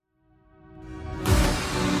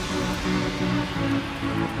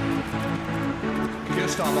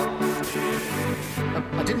Starbuck.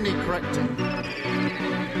 I didn't need correcting.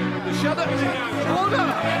 Shut up! Order!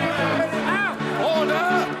 Order!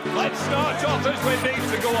 Let's start off as we need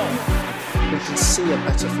to go on. We can see a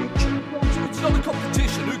better future. It's not a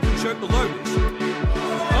competition who can shout the loudest.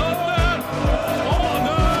 Order!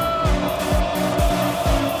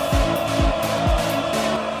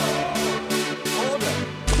 Order!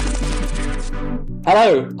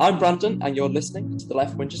 Hello, I'm Brandon, and you're listening to the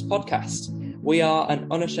Left Wingers podcast. We are an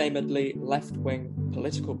unashamedly left-wing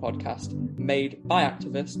political podcast made by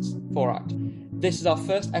activists for activists. This is our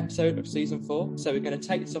first episode of season 4, so we're going to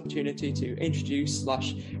take this opportunity to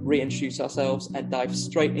introduce/reintroduce ourselves and dive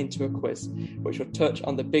straight into a quiz, which will touch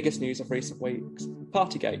on the biggest news of recent weeks,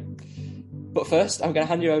 Partygate. But first, I'm going to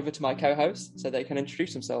hand you over to my co-hosts so they can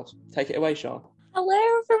introduce themselves. Take it away, Sean.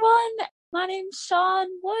 Hello, everyone. My name's Sean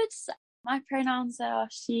Woods. My pronouns are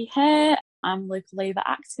she, her. I'm a local Labour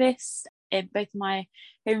activist in both my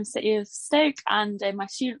home city of Stoke and in my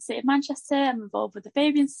student city of Manchester. I'm involved with the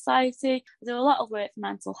Fabian Society. I do a lot of work for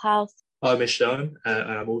mental health. I'm Sean, and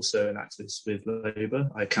I'm also an activist with Labour.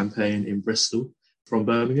 I campaign in Bristol from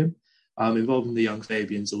Birmingham. I'm involved in the Young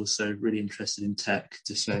Fabians, also really interested in tech,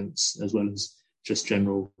 defence, as well as just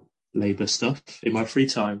general Labour stuff. In my free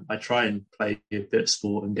time, I try and play a bit of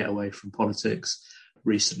sport and get away from politics.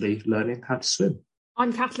 Recently learning how to swim.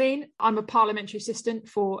 I'm Kathleen. I'm a parliamentary assistant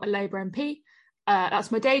for a Labour MP. That's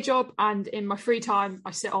my day job, and in my free time I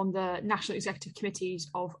sit on the national executive committees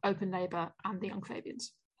of Open Labour and the Young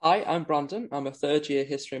Fabians. Hi, I'm Brandon. I'm a third-year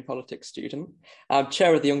history and politics student. I'm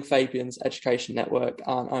chair of the Young Fabians Education Network,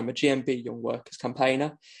 and I'm a GMB Young Workers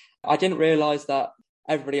campaigner. I didn't realise that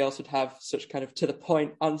everybody else would have such kind of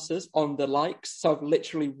to-the-point answers on the likes, so I've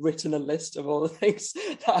literally written a list of all the things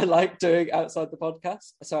that I like doing outside the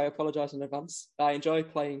podcast, so I apologise in advance. I enjoy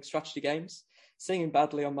playing strategy games, singing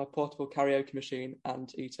badly on my portable karaoke machine,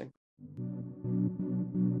 and eating.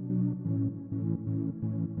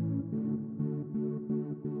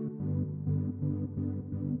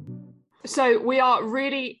 So we are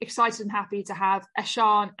really excited and happy to have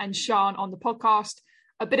Eshan and Sean on the podcast.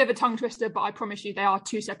 A bit of a tongue twister, but I promise you they are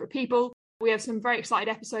two separate people. We have some very excited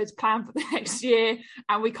episodes planned for the next year,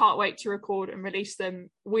 and we can't wait to record and release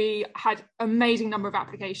them. We had an amazing number of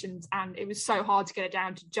applications, and it was so hard to get it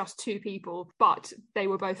down to just 2 people, but they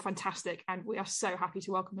were both fantastic, and we are so happy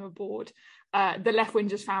to welcome them aboard. The Left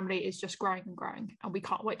Wingers family is just growing and growing, and we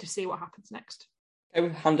can't wait to see what happens next. Okay,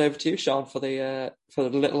 we'll hand over to you, Sean, for the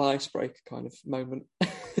little icebreaker kind of moment.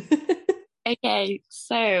 Okay,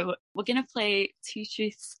 so we're going to play 2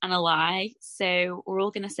 truths and a lie. So we're all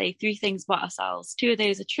going to say 3 things about ourselves. 2 of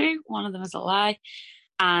those are true, 1 of them is a lie.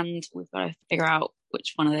 And we've got to figure out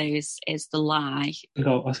which one of those is the lie.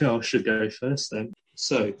 I think I should go first then.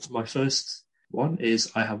 So my first one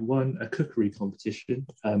is I have won a cookery competition,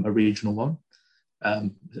 a regional one.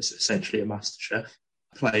 It's essentially a MasterChef.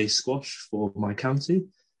 I play squash for my county.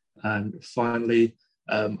 And finally,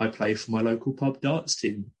 I play for my local pub darts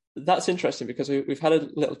team. That's interesting because we've had a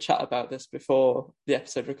little chat about this before the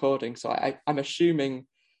episode recording, so I'm assuming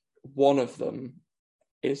one of them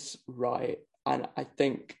is right, and I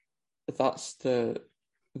think that's the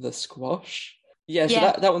squash. Yeah,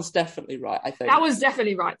 so that one's definitely right, I think. That one's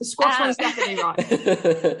definitely right. The squash one's definitely right.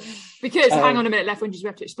 Because, hang on a minute, Left Wingers, we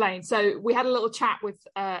have to explain. So we had a little chat with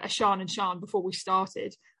Eshan and Sean before we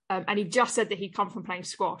started, and he just said that he'd come from playing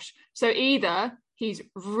squash. So either he's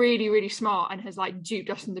really, really smart and has like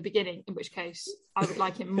duped us from the beginning, in which case I would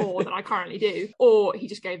like him more than I currently do, or he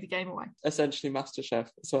just gave the game away. Essentially MasterChef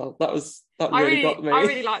as well. That really got me. I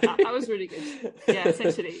really like that. That was really good. Yeah,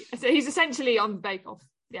 essentially. So he's essentially on Bake Off.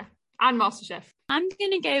 Yeah. And MasterChef. I'm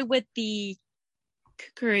going to go with the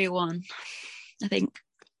cookery one, I think.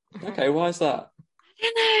 Okay, why is that? I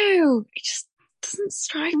don't know. It just doesn't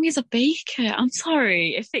strike me as a baker. I'm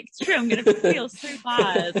sorry. If it's true, I'm going to feel so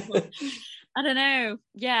bad. I don't know.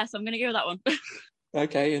 Yeah, so I'm going to go with that one.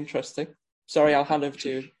 Okay, interesting. Sorry, I'll hand over to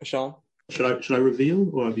you, Sean. Should I reveal,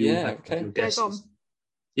 or have you? Yeah, okay.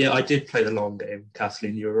 Yeah, I did play the long game,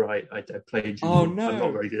 Kathleen. You were right. I played. Oh no, I'm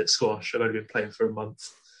not very good at squash. I've only been playing for a month,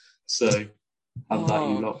 so have that,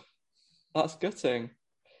 you lot. That's gutting.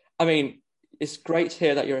 I mean, it's great to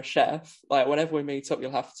hear that you're a chef. Like, whenever we meet up,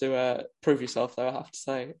 you'll have to prove yourself, though, I have to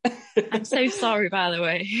say. I'm so sorry, by the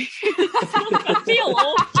way. I feel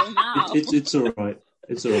awful now. It's all right.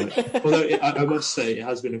 It's all right. Although I must say, it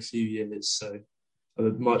has been a few years, so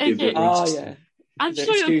it might be a bit. Oh, yeah. I'm The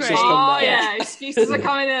sure you're excuses great. come Oh now. yeah, excuses are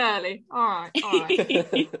coming in early. All right.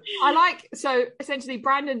 I like, so essentially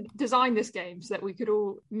Brandon designed this game so that we could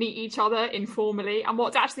all meet each other informally, and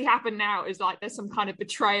what's actually happened now is like there's some kind of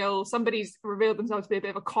betrayal. Somebody's revealed themselves to be a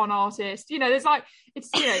bit of a con artist, there's like,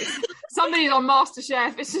 it's somebody's on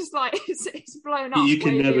MasterChef. It's just like it's blown up. You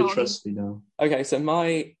can way never beyond. trust me now. Okay, so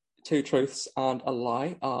my two truths and a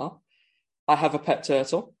lie are: I have a pet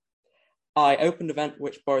turtle. I opened an event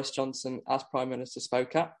which Boris Johnson as Prime Minister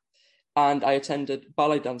spoke at, and I attended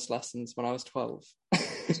ballet dance lessons when I was 12.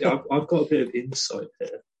 See, I've got a bit of insight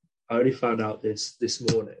here. I only found out this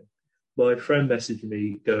morning. My friend messaged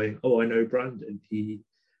me going, "Oh, I know Brandon. He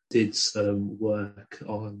did some work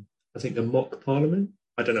on, I think, a mock parliament.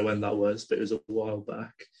 I don't know when that was, but it was a while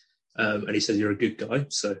back. And he says you're a good guy,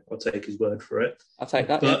 so I'll take his word for it. I'll take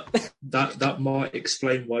that. But yeah. that might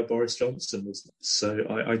explain why Boris Johnson was. So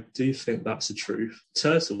I do think that's the truth.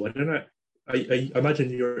 Turtle, I don't know. I imagine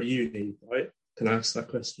you're at uni, right? Can I ask that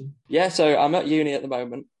question? Yeah, so I'm at uni at the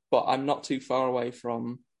moment, but I'm not too far away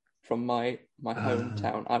from my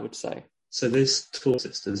hometown, I would say. So this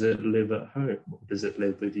tortoise, does it live at home, or does it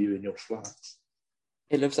live with you in your flat?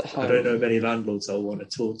 It lives at home. I don't know many landlords that will want a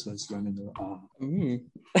tortoise running around. Mm.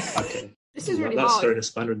 Okay. This is really That's hard. throwing a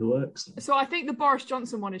spanner in the works. So I think the Boris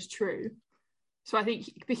Johnson one is true. So I think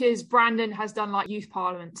because Brandon has done like youth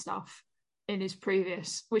parliament stuff in his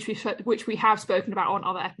previous, which we have spoken about on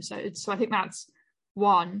other episodes. So I think that's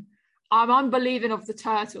one. I'm unbelieving of the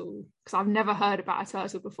turtle because I've never heard about a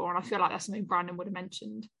turtle before, and I feel like that's something Brandon would have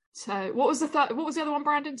mentioned. So what was the other one,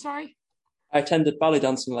 Brandon? Sorry. I attended ballet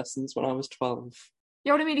dancing lessons when I was 12.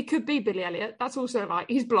 You know what I mean? It could be Billy Elliot. That's also like,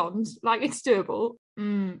 he's blonde. Like, it's doable.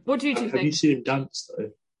 What do you two Have think? you seen him dance, though?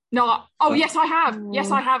 No. Oh, yes, I have. Yes,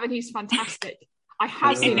 I have, and he's fantastic. I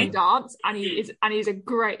have seen him dance, and he's a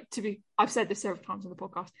great, I've said this several times on the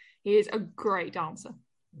podcast, he is a great dancer.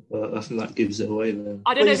 Well, I think that gives it away then.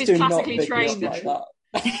 I don't know if Please he's do not classically pick me trained, up like though.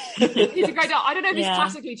 that. He's a great dancer. I don't know if he's Yeah.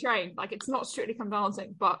 classically trained. Like, it's not strictly come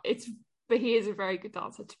dancing, but he is a very good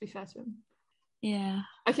dancer, to be fair to him. Yeah,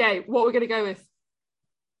 Okay, what are we going to go with?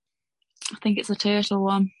 I think it's a turtle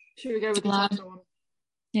one. Should we go with the Yeah. turtle one?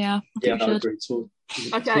 Yeah, I Yeah, think we I should.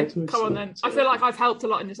 agree. Okay, come on then. I feel like I've helped a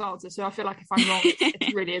lot in this answer, so I feel like if I'm wrong,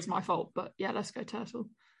 it really is my fault. But yeah, let's go turtle.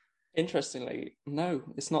 Interestingly, no,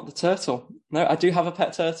 it's not the turtle. No, I do have a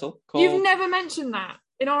pet turtle called... You've never mentioned that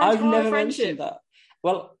in our I've entire never friendship. mentioned that.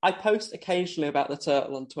 Well, I post occasionally about the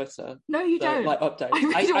turtle on Twitter. No, you the, don't. Like updates.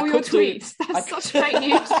 I read all your could do- tweets. That's such fake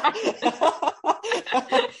news.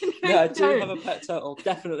 No, I you do don't. have a pet turtle.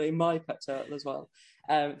 Definitely my pet turtle as well.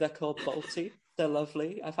 They're called Balti. They're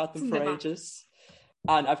lovely. I've had them for Never. ages.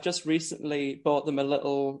 And I've just recently bought them a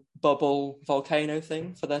little bubble volcano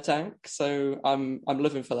thing for their tank. So I'm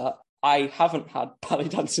living for that. I haven't had ballet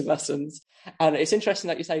dancing lessons. And it's interesting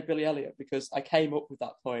that you say Billy Elliot, because I came up with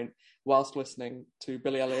that point whilst listening to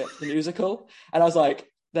Billy Elliot, the musical. And I was like,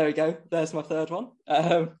 there we go. There's my third one.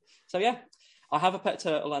 So yeah, I have a pet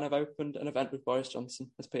turtle and I've opened an event with Boris Johnson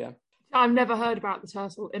as PM. I've never heard about the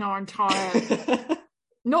turtle in our entire...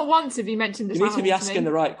 Not once have you mentioned this You need to be animal asking me.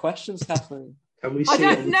 the right questions, Kathleen. Can we I see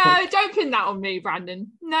don't. No, don't pin that on me,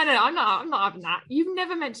 Brandon. No, I'm not having that. You've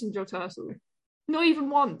never mentioned your turtle, not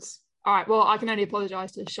even once. All right. Well, I can only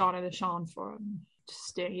apologise to Sean and Ashan for just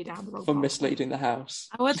steering you down the wrong For path. misleading the house.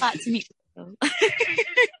 I would like to meet them.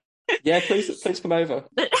 Yeah, please come over.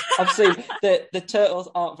 Obviously, the turtles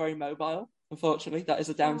aren't very mobile. Unfortunately, that is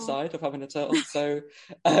a downside of having a turtle. So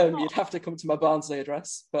you'd have to come to my Barnsley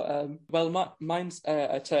address. But mine's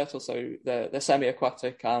a turtle, so they're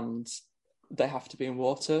semi-aquatic and they have to be in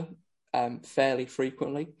water fairly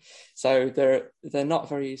frequently. So they're not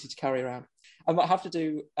very easy to carry around. I might have to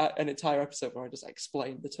do an entire episode where I just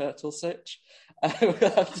explain the turtle sitch. We'll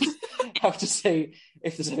have to see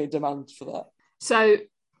if there's any demand for that. So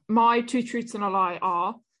my two truths and a lie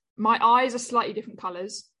are: my eyes are slightly different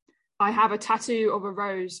colours. I have a tattoo of a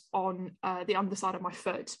rose on the underside of my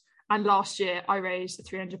foot. And last year I raised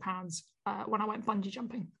 £300 when I went bungee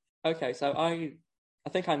jumping. Okay, so I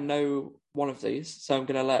think I know one of these, so I'm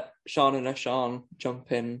going to let Sean and Ashan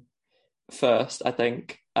jump in first, I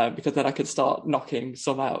think, because then I could start knocking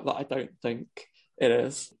some out that I don't think it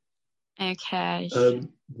is. Okay.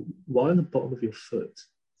 Why on the bottom of your foot?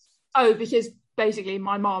 Oh, because basically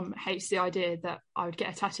my mum hates the idea that I would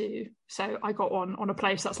get a tattoo. So I got one on a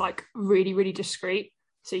place that's like really, really discreet.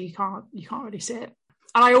 So you can't really see it.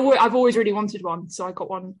 And I've always really wanted one. So I got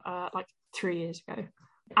one like 3 years ago.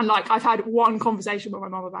 And like I've had one conversation with my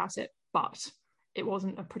mum about it, but it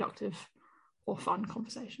wasn't a productive or fun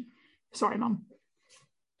conversation. Sorry, Mum.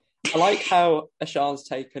 I like how Ashan's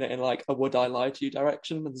taken it in like a would I lie to you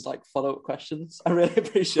direction, and there's like follow-up questions. I really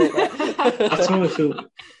appreciate that. That's how I feel.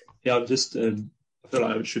 Yeah, I'm just. I feel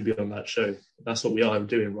like I should be on that show. That's what we are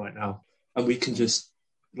doing right now, and we can just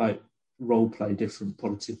like role play different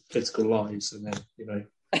political lies, and then you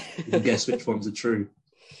can guess which ones are true.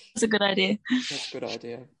 That's a good idea. That's a good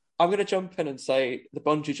idea. I'm going to jump in and say the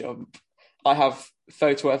bungee jump. I have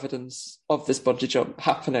photo evidence of this bungee jump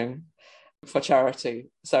happening for charity.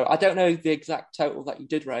 So I don't know the exact total that you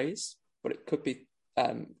did raise, but it could be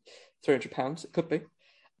 £300. It could be.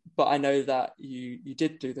 But I know that you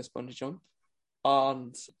did do this bungee jump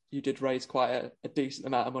and you did raise quite a decent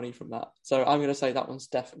amount of money from that. So I'm going to say that one's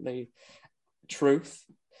definitely truth.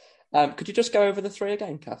 Could you just go over the three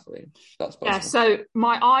again, Kathleen? That's possible. Yeah, so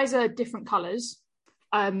my eyes are different colours,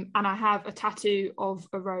 and I have a tattoo of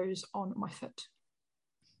a rose on my foot,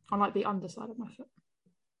 on like the underside of my foot.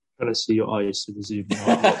 I'm trying to see your eyes to the zoom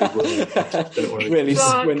out. Don't worry. Really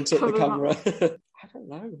squint at the camera. I don't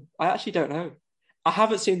know. I actually don't know. I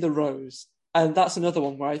haven't seen the rose, and that's another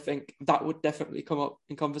one where I think that would definitely come up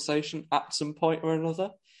in conversation at some point or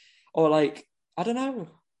another. Or like, I don't know.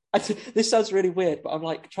 This sounds really weird, but I'm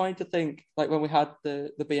like trying to think, like when we had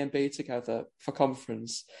the B&B together for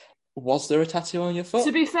conference, was there a tattoo on your foot?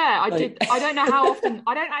 To be fair, I don't know how often.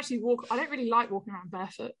 I don't actually walk. I don't really like walking around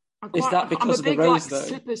barefoot. Is that because of the rose, though? I'm a big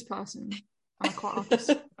slippers person. I quite like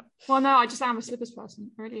this. Well, no, I just am a slippers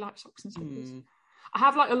person. I really like socks and slippers. I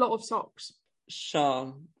have like a lot of socks.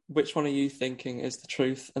 Sian, which one are you thinking is the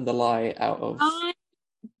truth and the lie out of? I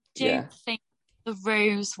don't think the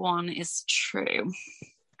rose one is true.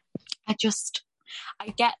 I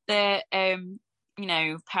get the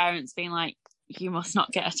parents being like, you must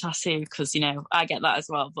not get a tattoo, because I get that as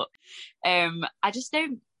well, but I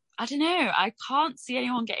don't know, I can't see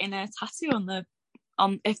anyone getting a tattoo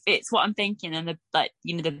on if it's what I'm thinking, and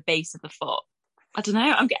the base of the foot. I don't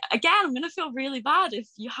know. I'm going to feel really bad if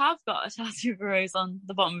you have got a tattoo of a rose on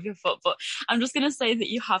the bottom of your foot, but I'm just going to say that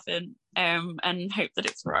you haven't, and hope that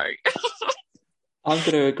it's right. I'm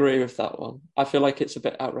going to agree with that one. I feel like it's a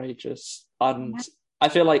bit outrageous, and I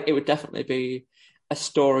feel like it would definitely be a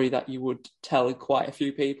story that you would tell quite a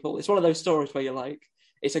few people. It's one of those stories where you're like,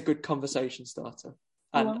 it's a good conversation starter.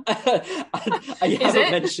 And I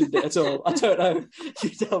haven't mentioned it at all. I don't know. You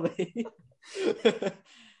tell me.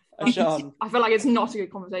 Sian, I feel like it's not a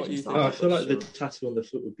good conversation starter. I feel like the tattoo on the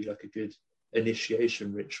foot would be like a good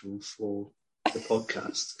initiation ritual for the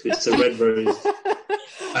podcast. It's a red rose,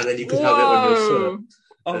 and then you could have it on your foot.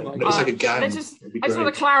 Oh my God. It's like a gang. I just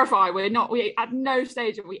want to clarify, we at no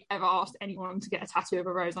stage have we ever asked anyone to get a tattoo of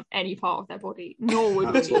a rose on any part of their body, nor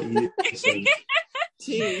would That's we. what you said.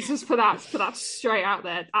 Jeez, just put that straight out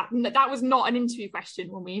there. That was not an interview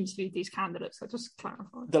question when we interviewed these candidates, so just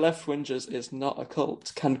clarify. The Left Wingers is not a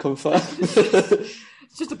cult, can confirm. It's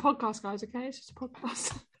just a podcast, guys, okay? It's just a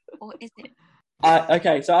podcast. Or is it?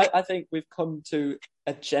 Okay, so I think we've come to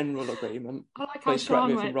a general agreement. I like how Please correct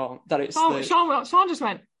me Sian if I'm went. wrong. That it's Sian just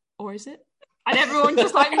went, or is it? And everyone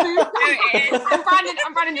just like moved.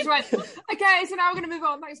 and Brandon just went, okay, so now we're going to move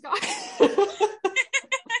on. Thanks, guys.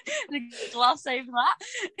 Gloss over that.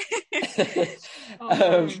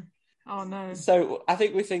 Oh no. So I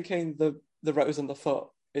think we're thinking the rose on the foot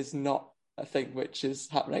is not a thing which is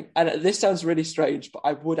happening. And this sounds really strange, but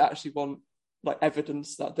I would actually want like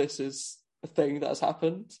evidence that this is a thing that has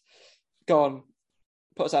happened. Go on,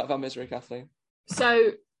 put us out of our misery, Kathleen.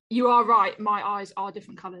 So you are right, my eyes are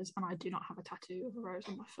different colours and I do not have a tattoo of a rose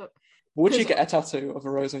on my foot. Would you get a tattoo of a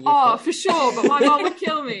rose on your foot? Oh, for sure, but my mum would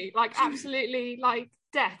kill me. Like, absolutely, like,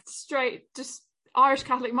 death, straight, just Irish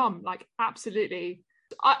Catholic mum, like, absolutely.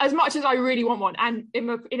 As much as I really want one, and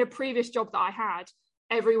in a previous job that I had,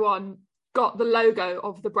 everyone got the logo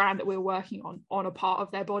of the brand that we were working on a part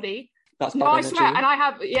of their body. That's no, I swear, and I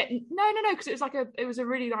have, no, because it was a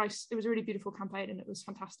really beautiful campaign, and it was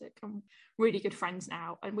fantastic. I'm really good friends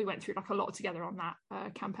now, and we went through like a lot together on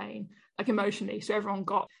that campaign, like emotionally. So everyone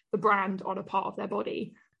got the brand on a part of their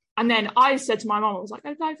body, and then I said to my mom, I was like,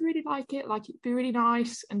 I really like it, like it'd be really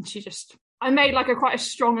nice, and I made like quite a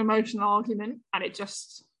strong emotional argument, and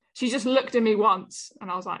she just looked at me once,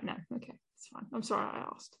 and I was like, no, okay, it's fine. I'm sorry I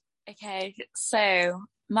asked. Okay, so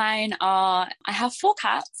mine are, I have 4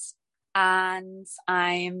 cats. And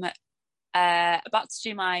I'm about to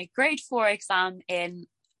do my grade 4 exam in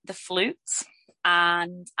the flute,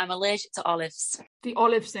 and I'm allergic to olives. The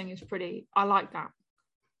olives thing is pretty, I like that.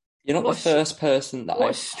 You're not the first person that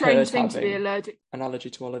I've strange thing to be allergic. An allergy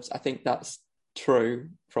to olives. I think that's true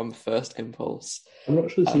from first impulse. I'm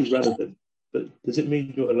not sure this is relevant, but does it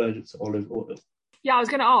mean you're allergic to olive oil? Yeah, I was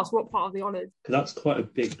going to ask what part of the olive. Because that's quite a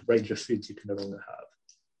big range of foods you can no longer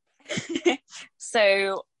have.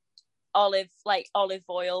 So olive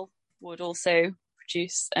oil would also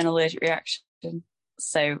produce an allergic reaction.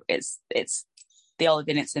 So it's the olive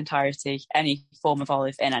in its entirety. Any form of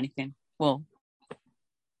olive in anything will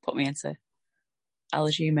put me into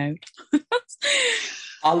allergy mode.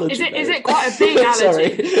 Allergy Is mode. it quite a big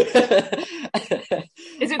allergy?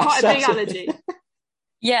 Is it quite a big Sorry. allergy?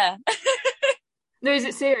 Yeah. No, is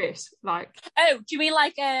it serious? Like, Oh, do you mean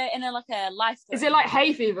like a life? is it like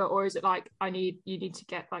hay fever, or is it like you need to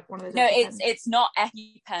get like one of those? No, EpiPens? it's not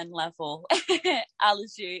EpiPen level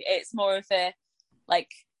allergy. It's more of a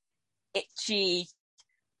like itchy,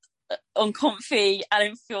 uncomfy, I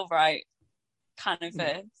don't feel right kind of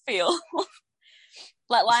a feel.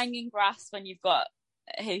 Like lying in grass when you've got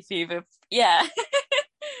hay fever. Yeah.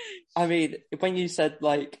 I mean, when you said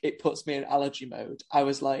like it puts me in allergy mode, I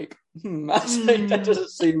was like, that doesn't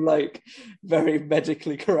seem like very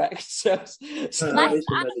medically correct. So Less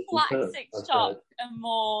anaphylactic shock and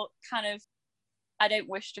more kind of, I don't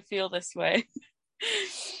wish to feel this way.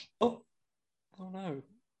 oh no.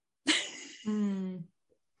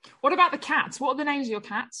 What about the cats? What are the names of your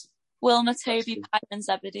cats? Wilma, Toby, Piper, and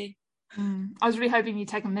Zebedee. I was really hoping you'd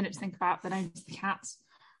take a minute to think about the names of the cats.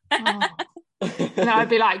 Oh. And then I'd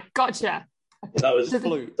be like, gotcha. That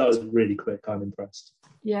was really quick. I'm impressed.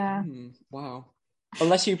 Yeah. Wow.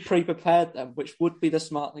 Unless you pre-prepared them, which would be the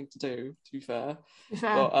smart thing to do, to be fair.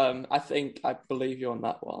 But I believe you on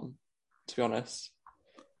that one, to be honest.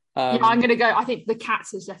 Yeah, I'm going to go. I think the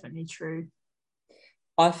cats is definitely true.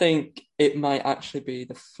 I think it might actually be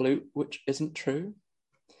the flute, which isn't true.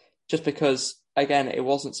 Just because, again, it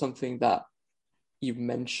wasn't something that you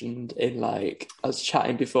mentioned in like us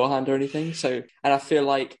chatting beforehand or anything. So, and I feel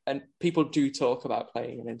like, and people do talk about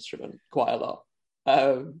playing an instrument quite a lot.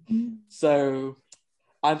 So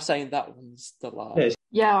I'm saying that one's the lie.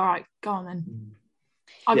 Yeah, all right, go on then.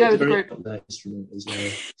 I'll go with the group. That instrument as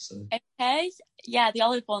well. So. Okay, yeah, the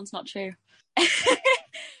olive one's not true.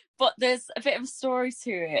 But there's a bit of a story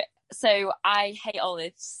to it. So I hate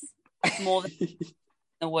olives more than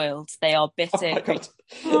the world. They are bitter.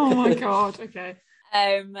 Oh my god. Okay.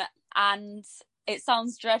 And it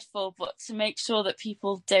sounds dreadful, but to make sure that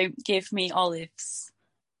people don't give me olives,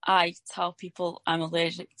 I tell people I'm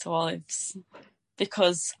allergic to olives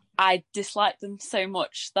because I dislike them so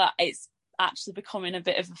much that it's actually becoming a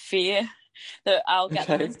bit of a fear that I'll get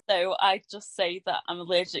them. So I just say that I'm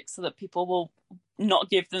allergic so that people will not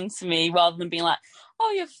give them to me rather than being like,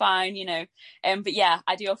 oh, you're fine, you know. But yeah,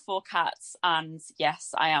 I do have 4 cats, and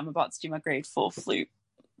yes, I am about to do my grade 4 flute.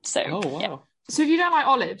 So, oh wow. Yeah. So if you don't like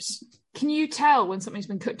olives, can you tell when something's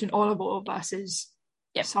been cooked in olive oil versus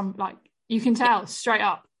some, like, you can tell straight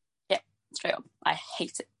up? Yeah, straight up. I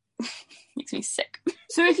hate it. Makes me sick.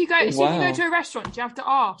 So if you go to a restaurant, do you have to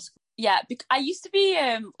ask? Yeah, I used to be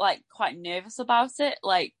like quite nervous about it,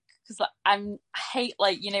 like because like, I hate,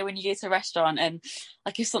 like, you know, when you go to a restaurant and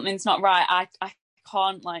like if something's not right, I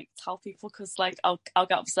can't like tell people because like I'll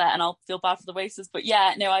get upset and I'll feel bad for the waiters. But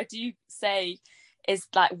yeah, no, I do say is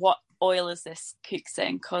like, what oil is this cooked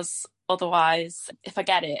in? Because otherwise, if I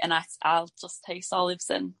get it and I'll just taste olives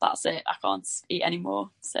and that's it, I can't eat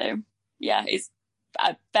anymore. So yeah, it's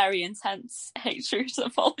a very intense hatred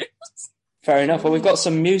of olives. Fair enough. Well, we've got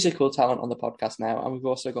some musical talent on the podcast now, and we've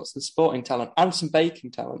also got some sporting talent and some baking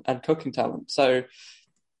talent and cooking talent. So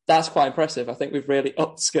that's quite impressive. I think we've really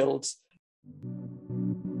upskilled.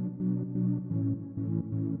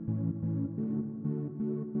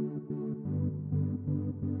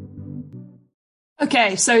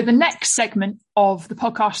 Okay, so the next segment of the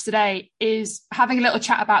podcast today is having a little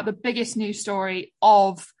chat about the biggest news story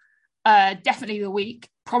of definitely the week,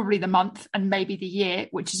 probably the month, and maybe the year,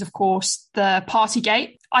 which is, of course, the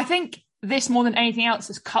Partygate. I think this, more than anything else,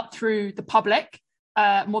 has cut through the public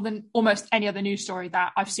more than almost any other news story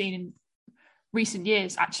that I've seen in recent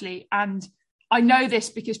years, actually. And I know this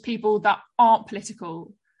because people that aren't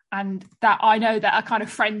political and that I know that are kind of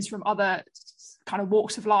friends from other kind of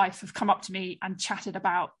walks of life have come up to me and chatted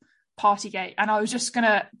about Partygate. And I was just going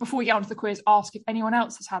to, before we get onto the quiz, ask if anyone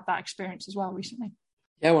else has had that experience as well recently.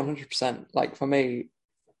 Yeah, 100%. Like for me,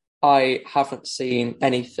 I haven't seen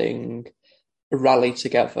anything rally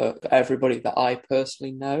together everybody that I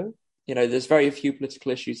personally know. You know, there's very few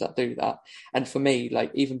political issues that do that. And for me,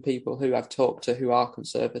 like even people who I've talked to who are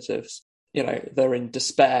conservatives, you know, they're in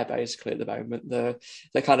despair basically at the moment.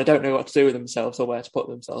 They kind of don't know what to do with themselves or where to put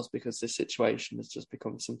themselves because this situation has just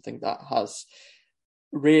become something that has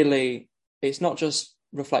really, it's not just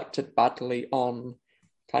reflected badly on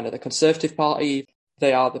kind of the Conservative Party.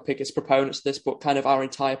 They are the biggest proponents of this, but kind of our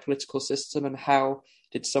entire political system. And how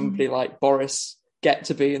did somebody like Boris get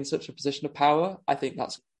to be in such a position of power. I think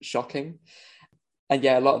that's shocking. And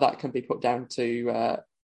yeah, a lot of that can be put down to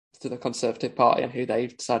the Conservative Party and who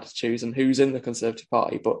they've decided to choose and who's in the Conservative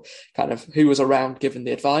Party, but kind of who was around giving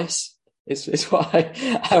the advice is what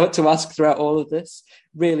I want to ask throughout all of this.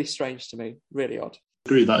 Really strange to me, really odd. I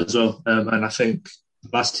agree with that as well. And I think the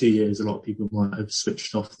last 2 years, a lot of people might have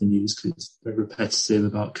switched off the news because it's very repetitive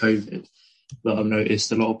about COVID. But I've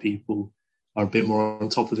noticed a lot of people are a bit more on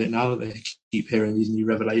top of it now. They keep hearing these new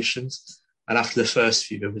revelations. And after the first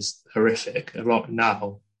few, it was horrific. A lot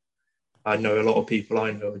now, I know a lot of people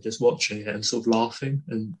I know are just watching it and sort of laughing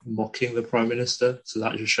and mocking the Prime Minister. So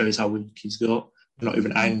that just shows how weak he's got. They're not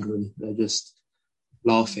even angry. They're just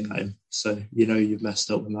laughing at him. So, you've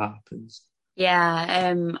messed up when that happens.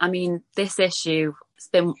 Yeah, I mean, this issue has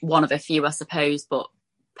been one of a few, I suppose, but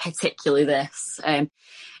particularly this.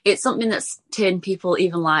 It's something that's turned people,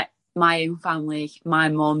 even like my own family, my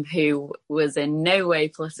mum, who was in no way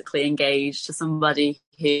politically engaged, to somebody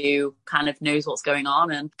who kind of knows what's going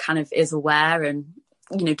on and kind of is aware and,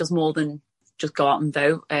 does more than just go out and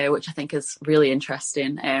vote, which I think is really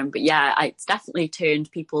interesting. But yeah, it's definitely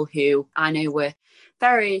turned people who I know were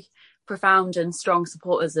very profound and strong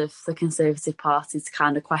supporters of the Conservative Party to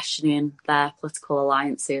kind of questioning their political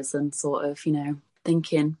alliances and sort of,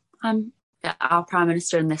 thinking, our Prime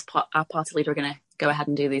Minister and our party leader are going to go ahead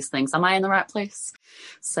and do these things. Am I in the right place?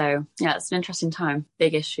 So, yeah, it's an interesting time,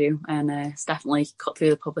 big issue, and it's definitely cut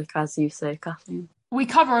through the public, as you say, Kathleen. We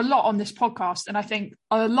cover a lot on this podcast, and I think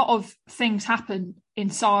a lot of things happen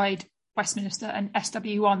inside Westminster and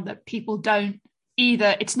SW1 that people don't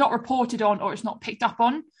either, it's not reported on or it's not picked up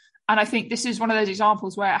on. And I think this is one of those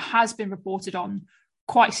examples where it has been reported on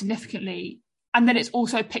quite significantly, and then it's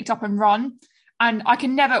also picked up and run. And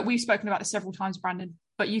we've spoken about this several times, Brandon,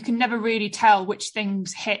 but you can never really tell which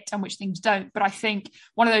things hit and which things don't. But I think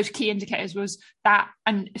one of those key indicators was that,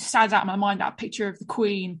 and it stands out in my mind, that picture of the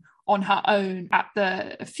Queen on her own at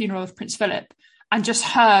the funeral of Prince Philip, and just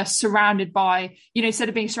her surrounded by, instead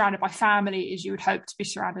of being surrounded by family, as you would hope to be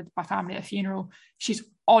surrounded by family at a funeral, she's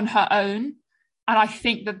on her own. And I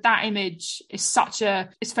think that image is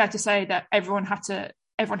it's fair to say that everyone had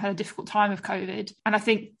a difficult time of COVID. And I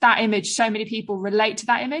think that image, so many people relate to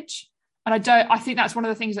that image. And I think that's one of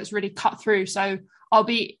the things that's really cut through. So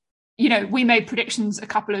we made predictions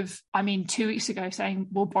 2 weeks ago saying,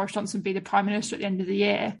 will Boris Johnson be the Prime Minister at the end of the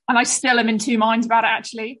year? And I still am in two minds about it,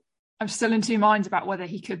 actually. I'm still in two minds about whether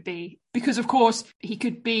he could be, because of course he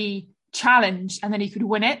could be challenged and then he could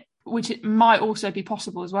win it, which it might also be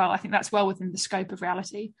possible as well. I think that's well within the scope of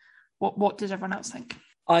reality. What does everyone else think?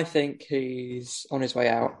 I think he's on his way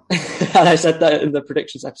out. And I said that in the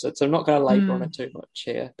predictions episode, so I'm not going to labour on it too much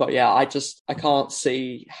here. But yeah, I can't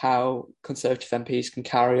see how Conservative MPs can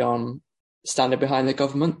carry on standing behind the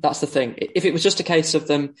government. That's the thing. If it was just a case of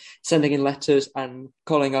them sending in letters and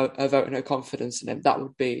calling a vote of no confidence in him, that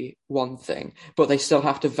would be one thing. But they still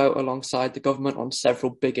have to vote alongside the government on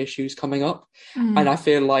several big issues coming up. And I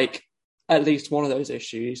feel like at least one of those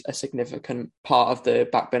issues, a significant part of the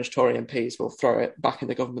backbench Tory MPs will throw it back in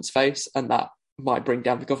the government's face, and that might bring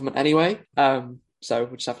down the government anyway. So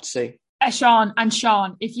we'll just have to see. Sean,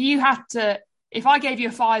 if I gave you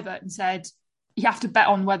a fiver and said you have to bet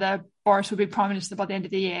on whether Boris would be Prime Minister by the end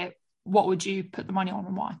of the year, what would you put the money on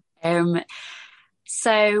and why?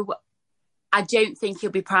 So I don't think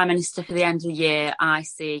he'll be Prime Minister for the end of the year. I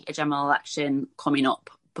see a general election coming up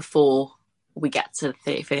before we get to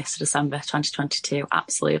the 31st of December 2022,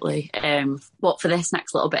 absolutely. But for this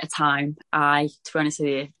next little bit of time, to be honest with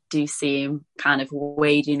you, do see him kind of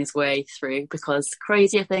wading his way through, because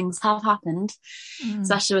crazier things have happened,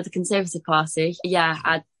 especially with the Conservative Party. Yeah,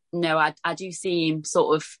 I do see him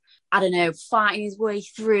sort of, fighting his way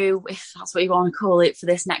through, if that's what you want to call it, for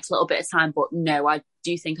this next little bit of time. But no, I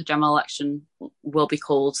do think a general election will be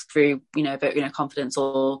called through, voting of confidence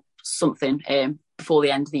or something before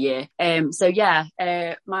the end of the year.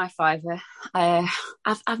 My fiver.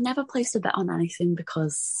 I've never placed a bet on anything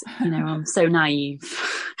because I'm so naive.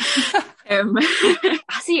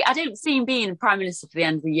 I don't see him being Prime Minister for the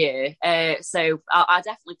end of the year. So I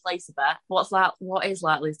definitely place a bet. What is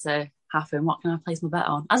likely to happen? What can I place my bet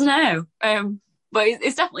on? I don't know. But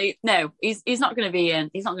it's definitely no. He's not going to be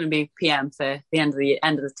in. He's not going to be PM for the end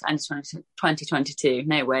of 2022.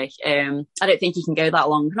 No way. I don't think he can go that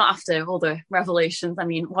long. Not after all the revelations. I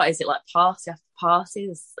mean, what is it like? Party after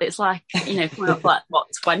party. It's like coming up like what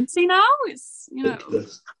 20 now. It's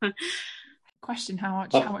Question how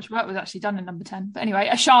much work was actually done in number 10. But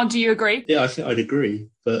anyway, Sean, do you agree? Yeah, I think I'd agree.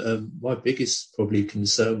 But my biggest probably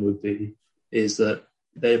concern is that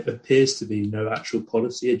there appears to be no actual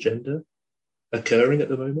policy agenda occurring at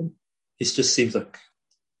the moment. it just seems like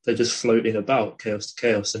they're just floating about chaos to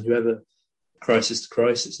chaos, and whoever crisis to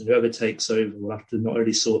crisis, and whoever takes over will have to not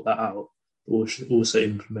only sort that out, but also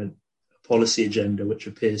implement a policy agenda which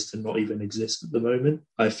appears to not even exist at the moment.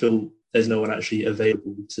 I feel there's no one actually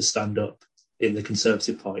available to stand up in the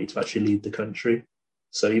Conservative Party to actually lead the country.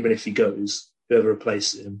 So even if he goes, whoever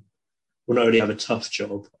replaces him will not only have a tough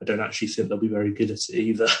job, I don't actually think they'll be very good at it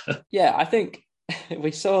either. Yeah, I think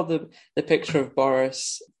we saw the picture of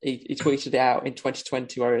Boris. He tweeted it out in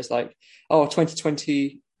 2020 where it's like, oh,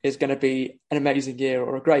 2020 is going to be an amazing year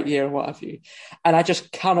or a great year or what have you. And I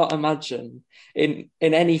just cannot imagine in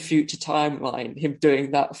any future timeline him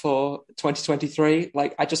doing that for 2023.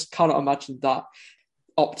 Like, I just cannot imagine that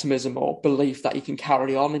optimism or belief that he can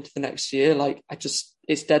carry on into the next year. Like,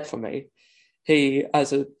 it's dead for me. He,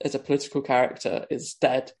 as a political character, is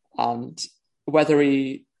dead. And whether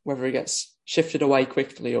he gets shifted away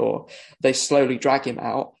quickly or they slowly drag him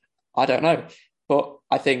out, I don't know. But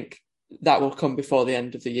I think that will come before the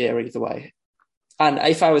end of the year either way. And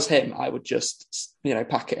if I was him, I would just,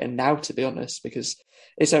 pack it in now, to be honest, because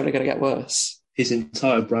it's only going to get worse. His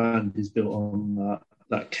entire brand is built on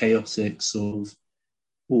that chaotic sort of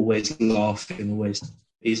always laughing, always.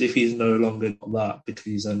 If he's no longer got that because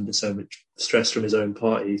he's under so much stress from his own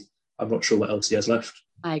party, I'm not sure what else he has left.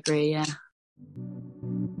 I agree, yeah.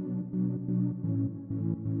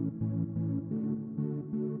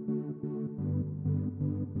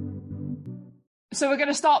 So we're going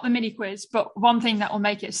to start the mini quiz, but one thing that will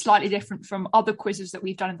make it slightly different from other quizzes that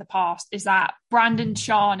we've done in the past is that Brandon,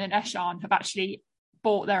 Sean and Eshan have actually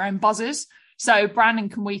bought their own buzzers. So Brandon,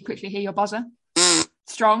 can we quickly hear your buzzer?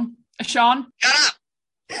 Strong. Eshan?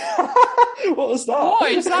 What was that?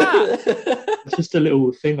 What is that? It's just a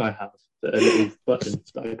little thing I have, a little button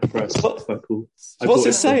that I can press. It's quite cool. What's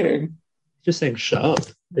it saying? Just saying shut up.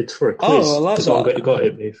 It's for a quiz. Oh, I like that. Someone got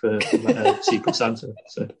it me for Secret Santa.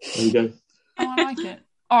 So there you go. Oh, I like it.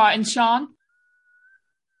 All right, and Sean?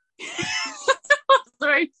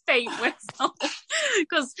 Very faint whistle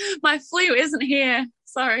because my flute isn't here.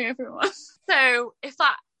 Sorry, everyone. So if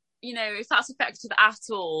that's effective at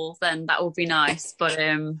all, then that would be nice. But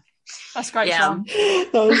that's great, yeah. Sean.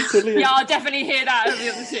 That was brilliant. Yeah, I'll definitely hear that over the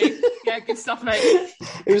other two. Yeah, good stuff, mate.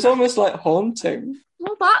 It was almost like haunting.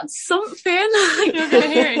 Well, that's something. You're going to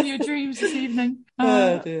hear it in your dreams this evening.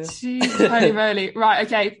 Oh, dear. Geez, holy moly. Right,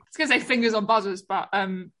 okay. I was going to say fingers on buzzers, but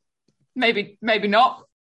maybe not.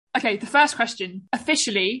 Okay, the first question.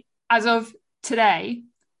 Officially, as of today,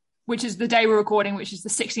 which is the day we're recording, which is the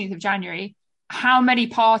 16th of January, how many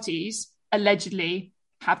parties allegedly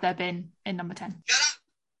have there been in number 10?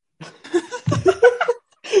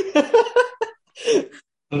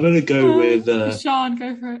 I'm going to go with... Sean,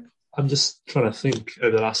 go for it. I'm just trying to think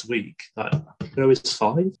over the last week. It's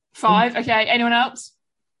 5. 5, okay. Anyone else?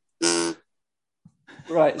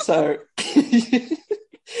 Right, so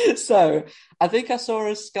I think I saw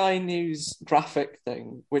a Sky News graphic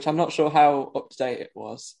thing, which I'm not sure how up to date it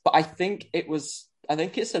was, but I think it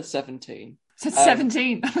said 17. It said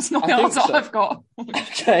 17. That's not the answer so. I've got.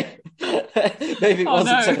 Okay. Maybe it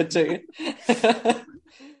wasn't 17.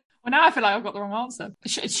 Well, now I feel like I've got the wrong answer.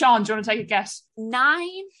 Sean, do you want to take a guess? 9.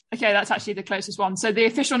 Okay, that's actually the closest one. So the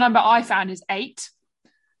official number I found is 8.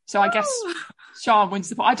 So I guess Sean wins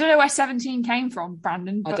the point. I don't know where 17 came from,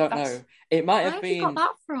 Brandon. I don't know. It might have been. Where have you got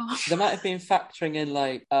that from? They might have been factoring in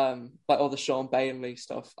like all the Sean Bailey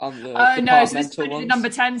stuff and the Oh no, so this is ones. the number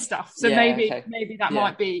 10 stuff. So Yeah, maybe that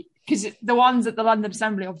might be because the ones at the London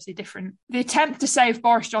Assembly are obviously different. The attempt to save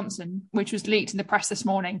Boris Johnson, which was leaked in the press this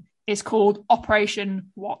morning, is called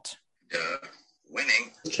Operation what?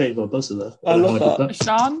 Winning. Change my buzzer there. I love that.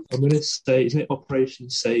 Sean? I'm going to say, isn't it Operation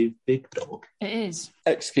Save Big Dog? It is.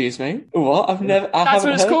 Excuse me. What? I That's haven't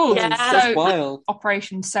what it's heard called. this. Yeah. That's So- wild.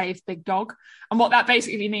 Operation Save Big Dog. And what that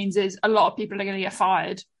basically means is a lot of people are going to get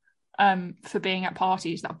fired for being at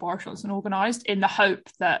parties that Boris Johnson organised in the hope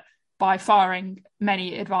that by firing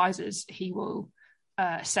many advisors, he will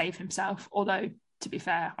save himself. Although, to be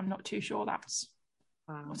fair, I'm not too sure that's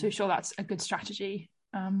a good strategy.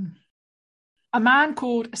 A man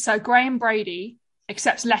called Sir Graham Brady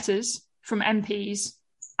accepts letters from MPs,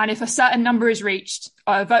 and if a certain number is reached,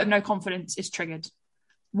 a vote of no confidence is triggered.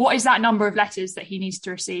 What is that number of letters that he needs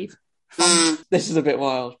to receive? This is a bit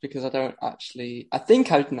wild because I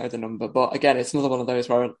think I know the number, but again, it's another one of those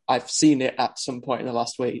where I've seen it at some point in the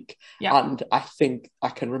last week, and I think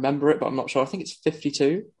I can remember it, but I'm not sure. I think it's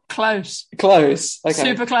 52. Close. Okay.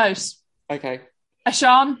 Super close. Okay.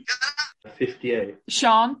 Sean? 58.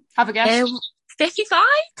 Sean, have a guess.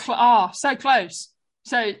 55? So close.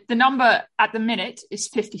 So the number at the minute is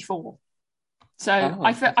 54. So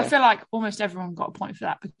I feel like almost everyone got a point for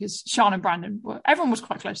that, because Sian and Brandon everyone was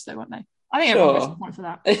quite close though, weren't they? I think everyone gets a point for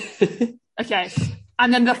that. Okay.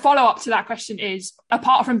 And then the follow-up to that question is,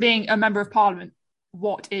 apart from being a member of Parliament,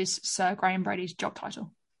 what is Sir Graham Brady's job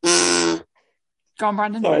title? Go on,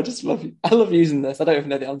 Brandon. Sorry, I love using this. I don't even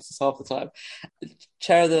know the answers half the time.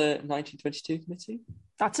 Chair of the 1922 committee.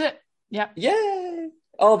 That's it. Yeah. Yay!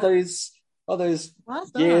 All those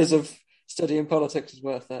years of studying politics is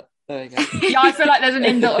worth it. There you go. Yeah, I feel like there's an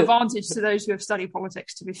inbuilt advantage to those who have studied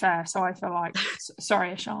politics, to be fair. So I feel like,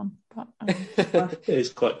 sorry, Sian, but it's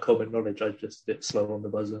quite common knowledge. I'm just a bit slow on the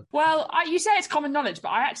buzzer. Well, you say it's common knowledge, but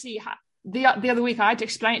I actually the other week I had to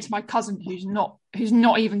explain it to my cousin, who's not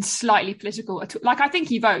even slightly political at all. Like, I think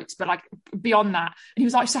he votes, but like beyond that. And he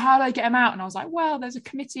was like, "So how do I get him out?" And I was like, "Well, there's a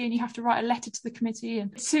committee, and you have to write a letter to the committee."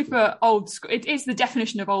 And it's super old school. It is the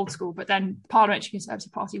definition of old school, but then Parliamentary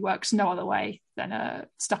Conservative Party works no other way than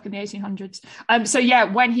stuck in the 1800s. So yeah,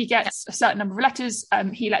 when he gets a certain number of letters,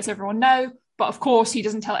 he lets everyone know. But of course, he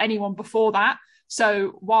doesn't tell anyone before that. So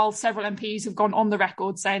while several MPs have gone on the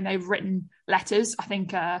record saying they've written letters, I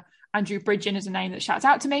think Andrew Bridgen is a name that shouts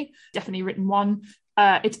out to me. Definitely written one.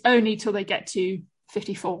 It's only till they get to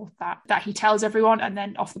 54 that he tells everyone, and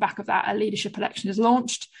then off the back of that, a leadership election is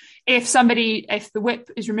launched. If the whip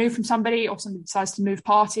is removed from somebody, or somebody decides to move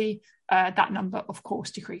party, that number, of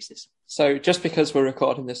course, decreases. So just because we're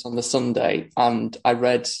recording this on the Sunday, and I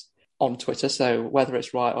read on Twitter, so whether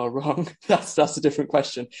it's right or wrong, that's a different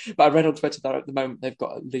question. But I read on Twitter that at the moment they've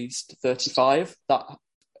got at least 35 that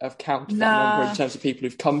have counted that number in terms of people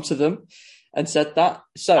who've come to them and said that.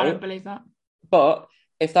 So I don't believe that. But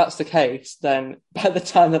if that's the case, then by the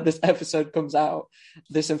time that this episode comes out,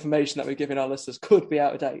 this information that we're giving our listeners could be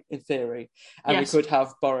out of date in theory, and we could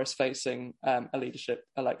have Boris facing a leadership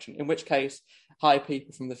election. In which case, hi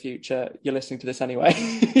people from the future, you're listening to this anyway.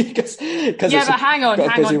 But hang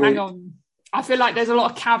on. I feel like there's a lot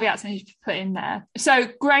of caveats I need to put in there. So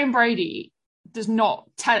Graham Brady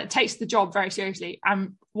takes the job very seriously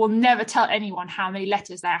and will never tell anyone how many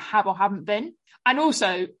letters there have or haven't been. And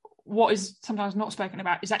also, what is sometimes not spoken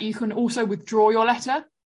about is that you can also withdraw your letter.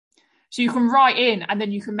 So you can write in and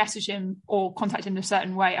then you can message him or contact him in a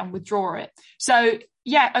certain way and withdraw it. So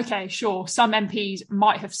yeah, okay, sure. Some MPs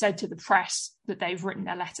might have said to the press that they've written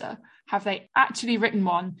a letter. Have they actually written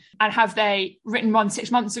one? And have they written one 6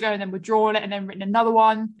 months ago and then withdrawn it and then written another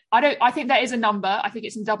one? I think there is a number. I think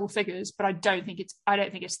it's in double figures, but I don't think it's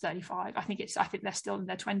 35. I think they're still in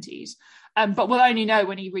their 20s. But we'll only know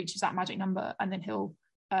when he reaches that magic number, and then he'll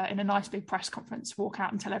in a nice big press conference walk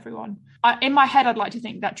out and tell everyone. In my head, I'd like to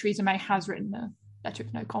think that Theresa May has written a letter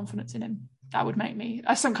of no confidence in him. That would make me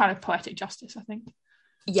some kind of poetic justice, I think.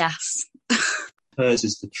 Yes. Hers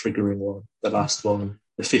is the triggering one, the last one,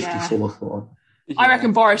 the 54th one. Yeah. I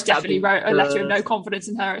reckon Boris definitely wrote a letter of no confidence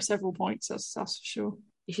in her at several points, that's for sure.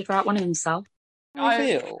 He should write one himself.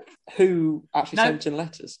 Reveal who actually sent in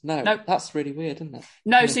letters? No, that's really weird, isn't it?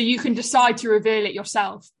 No, so you can decide to reveal it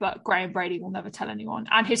yourself, but Graham Brady will never tell anyone.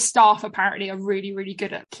 And his staff apparently are really, really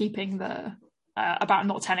good at keeping about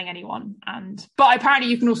not telling anyone. But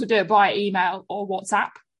apparently you can also do it by email or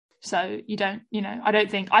WhatsApp. So you don't,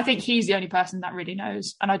 I think he's the only person that really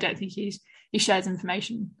knows. And I don't think he shares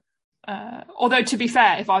information. Although, to be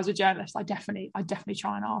fair, if I was a journalist, I'd definitely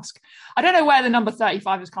try and ask. I don't know where the number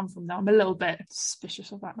 35 has come from, though. I'm a little bit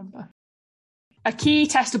suspicious of that number. A key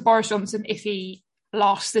test of Boris Johnson, if he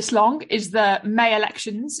lasts this long, is the May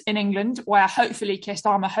elections in England, where hopefully Keir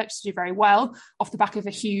Starmer hopes to do very well off the back of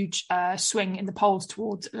a huge swing in the polls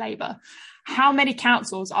towards Labour. How many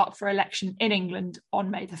councils are up for election in England on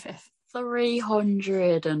May the 5th?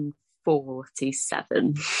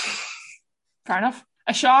 347. Fair enough.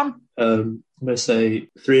 Sian? I'm going to say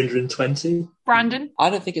 320. Brandon? I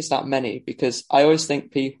don't think it's that many, because I always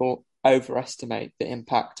think people overestimate the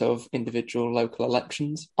impact of individual local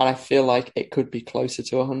elections, and I feel like it could be closer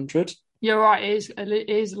to 100. You're right, it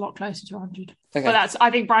is a lot closer to 100. Okay. But I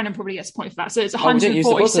think Brandon probably gets a point for that. So it's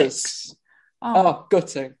 146. Oh,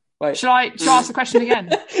 gutting. Wait. Should I ask the question again?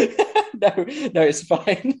 No, it's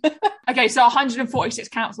fine. Okay, so 146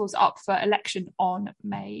 councils up for election on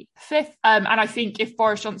May 5th. And I think if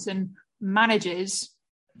Boris Johnson manages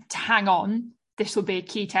to hang on, this will be a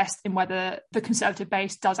key test in whether the Conservative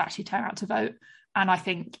base does actually turn out to vote. And I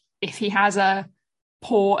think if he has a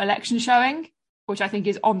poor election showing, which I think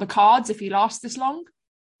is on the cards if he lasts this long,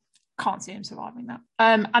 can't see him surviving that.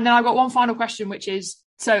 And then I've got one final question, which is,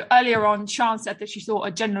 so earlier on, Sian said that she thought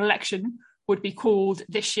a general election would be called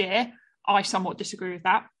this year. I somewhat disagree with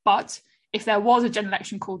that. But if there was a general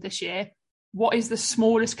election called this year, what is the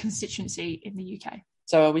smallest constituency in the UK?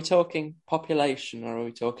 So are we talking population or are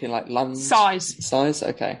we talking like land? Size. Size?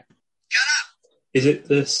 Okay. Is it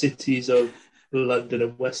the cities of London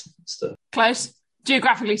and Westminster? Close.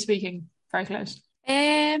 Geographically speaking, very close.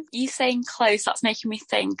 You saying close, that's making me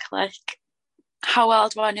think, like, how well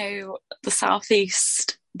do I know the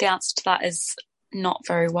Southeast? The answer to that is not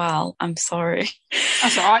very well. I'm sorry.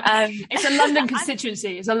 That's all right. It's a London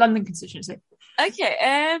constituency.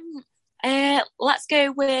 Okay. Let's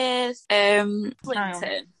go with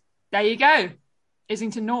Islington. There you go.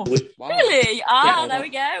 Islington North. Wow. Really? There we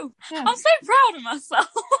go. Yeah. I'm so proud of myself.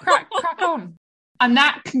 Crack on. And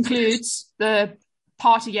that concludes the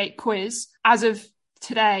Partygate quiz. As of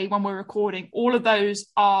today, when we're recording, all of those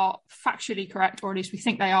are factually correct, or at least we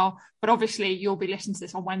think they are. But obviously, you'll be listening to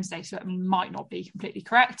this on Wednesday, so it might not be completely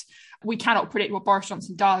correct. We cannot predict what Boris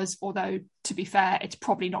Johnson does, although, to be fair, it's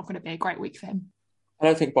probably not going to be a great week for him. I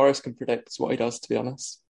don't think Boris can predict what he does, to be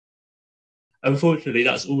honest. Unfortunately,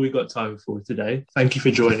 that's all we've got time for today. Thank you for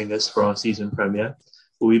joining us for our season premiere.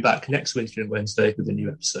 We'll be back next Wednesday with a new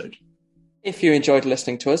episode. If you enjoyed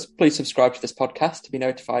listening to us, please subscribe to this podcast to be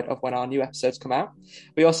notified of when our new episodes come out.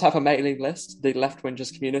 We also have a mailing list, the Left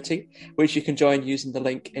Wingers community, which you can join using the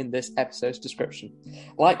link in this episode's description.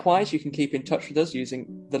 Likewise, you can keep in touch with us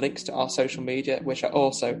using the links to our social media, which are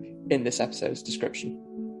also in this episode's description.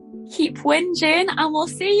 Keep whinging, and we'll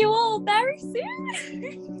see you all very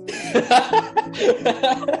soon.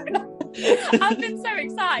 I've been so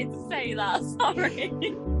excited to say that. Sorry.